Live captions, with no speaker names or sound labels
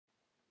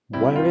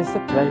Where is the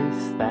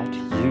place that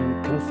you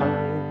can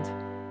find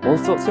all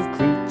sorts of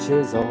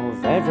creatures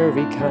of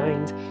every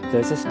kind?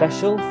 There's a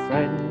special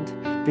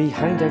friend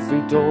behind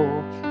every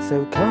door,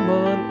 so come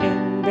on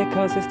in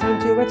because it's time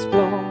to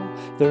explore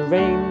the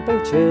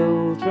Rainbow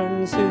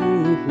Children's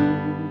Zoo.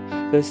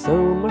 There's so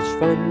much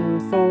fun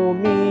for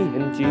me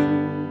and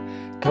you.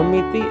 Come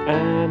meet the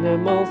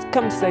animals,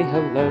 come say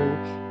hello,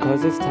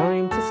 'cause it's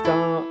time to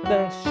start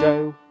the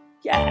show.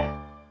 Yeah!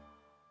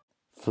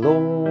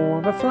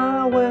 Flora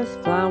Flowers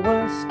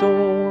flower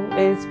stall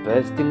is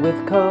bursting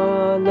with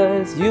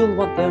colours, you'll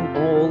want them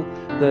all.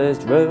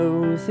 There's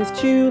roses,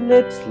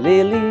 tulips,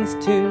 lilies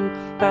too,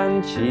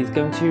 and she's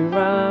going to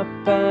wrap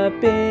a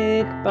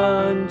big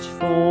bunch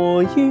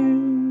for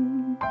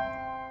you.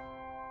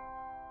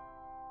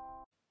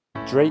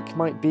 Drake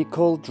might be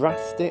called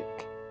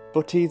drastic,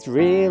 but he's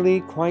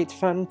really quite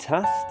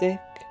fantastic.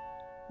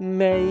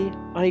 May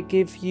I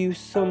give you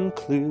some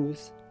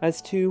clues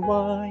as to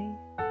why?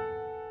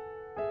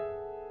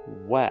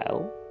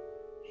 Well,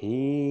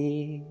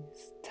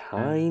 he's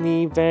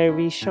tiny,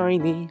 very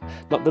shiny,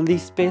 not the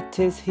least bit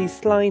is he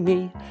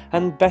slimy,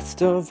 and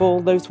best of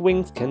all, those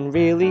wings can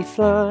really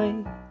fly.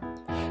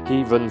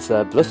 He runs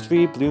a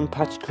blustery bloom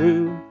patch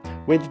crew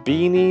with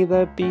Beanie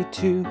the bee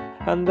too,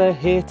 and they're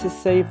here to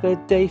save the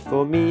day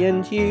for me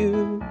and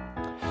you.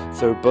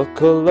 So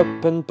buckle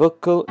up and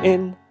buckle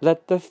in,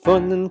 let the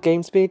fun and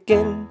games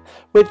begin.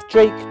 With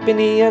Drake,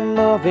 Binny and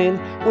Marvin,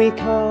 we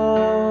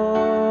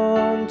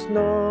can't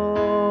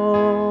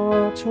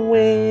not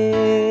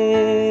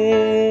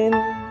win.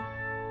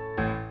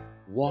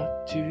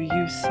 What do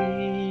you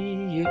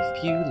see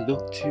if you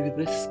look to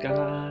the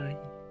sky?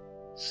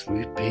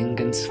 Swooping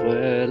and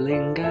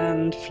swirling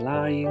and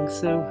flying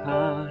so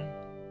high.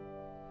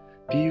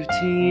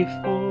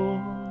 Beautiful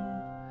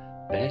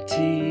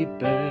Betty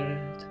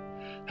Bird,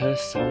 her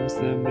song's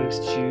the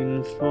most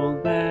tuneful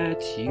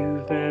that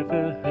you've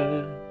ever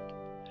heard.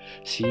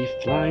 She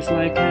flies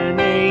like an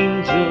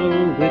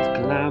angel with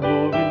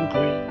glamour and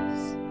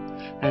grace,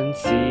 and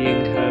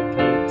seeing her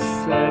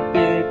puts a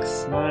big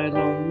smile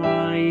on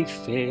my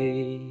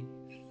face.